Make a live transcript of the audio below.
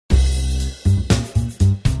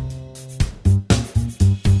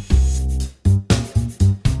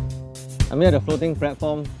I'm here at the floating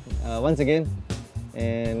platform once again,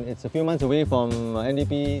 and it's a few months away from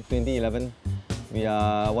NDP 2011. We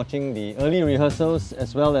are watching the early rehearsals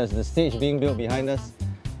as well as the stage being built behind us.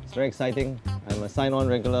 It's very exciting. I'm a sign-on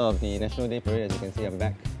regular of the National Day Parade. As you can see, I'm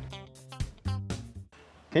back.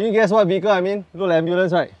 Can you guess what vehicle I mean? Little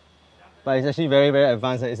ambulance, right? But it's actually very, very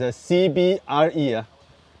advanced. It's a CBRE.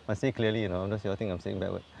 I say clearly, unless you think I'm saying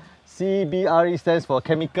backward. CBRE stands for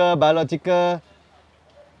Chemical, Biological,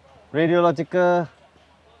 Radiological,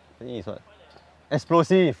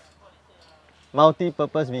 Explosive,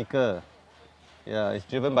 Multi-Purpose Vehicle. Yeah, it's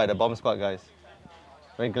driven by the bomb squad guys.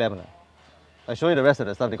 Very glam. I'll show you the rest of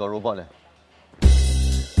the stuff. They got robot there.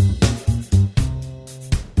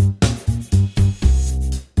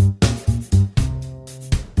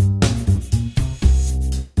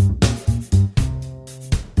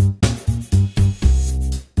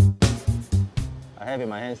 I have in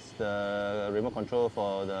my hands the remote control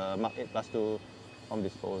for the Mark 8+2 bomb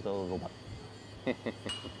disposal robot.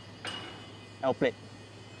 L plate.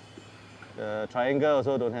 The triangle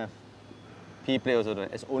also don't have. P plate also don't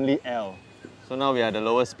have. It's only L. So now we are at the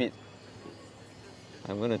lowest speed.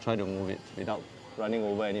 I'm going to try to move it without running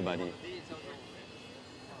over anybody.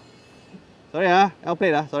 Sorry L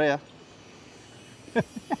plate sorry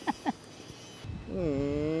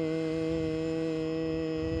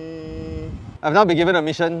I've now been given a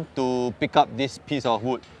mission to pick up this piece of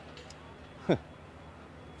wood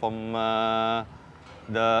from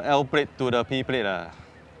the L plate to the P plate.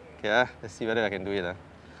 Okay, let's see whether I can do it.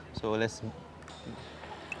 So let's...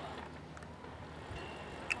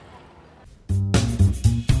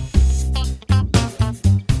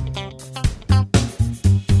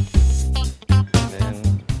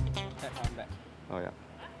 Oh yeah.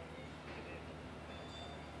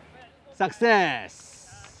 Success!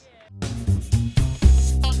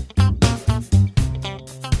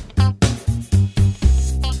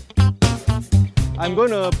 I'm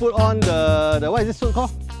going to put on the what is this suit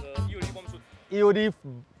called? The EOD bomb suit. EOD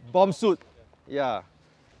bomb suit. Yeah.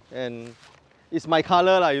 And it's my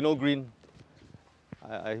color, green.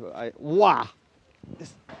 Wow!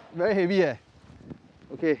 It's very heavy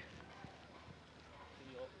Okay.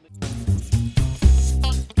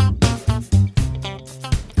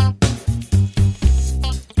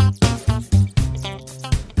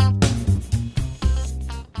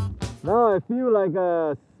 Now I feel like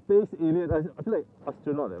a space alien. I feel like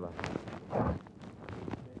astronaut.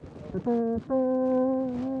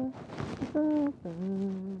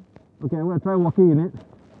 Okay, I'm going to try walking in it.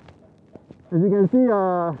 As you can see,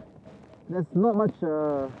 there's not much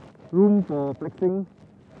room for flexing.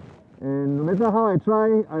 And no matter how I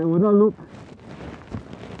try, I will not look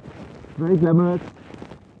very glamorous.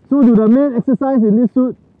 So do the men exercise in this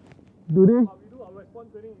suit? Do they? We do our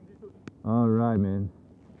response training in this suit. Alright, man.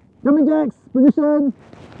 Jumping jacks, position!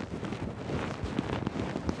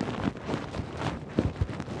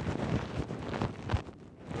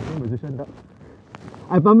 Position down.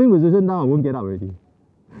 I'm pumping position down, I won't get up already.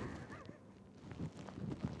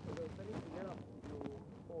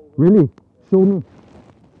 Really? Show me.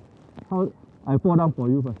 How I fall down for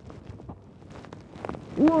you first.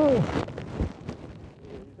 Whoa!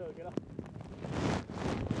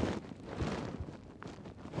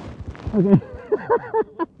 Okay.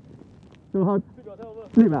 So how?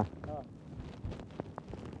 Flip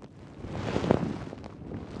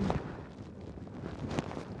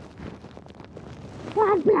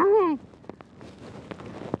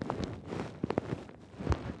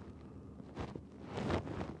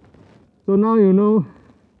So now you know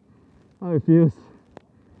how it feels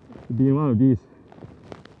to be in one of these.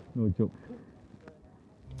 No joke.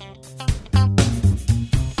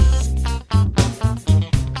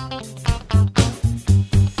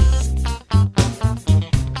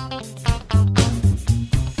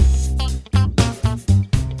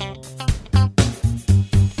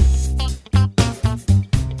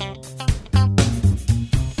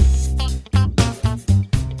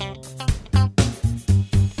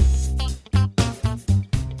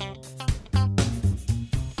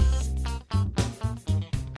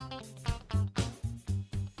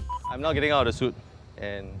 I'm now getting out of the suit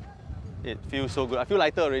and it feels so good. I feel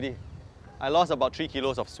lighter already. I lost about 3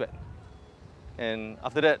 kilos of sweat. And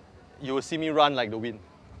after that, you will see me run like the wind.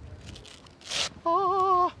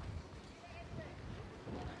 Ah!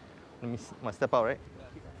 Must step out, right?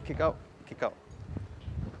 Kick out, kick out.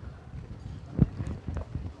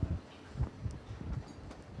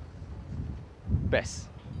 Best.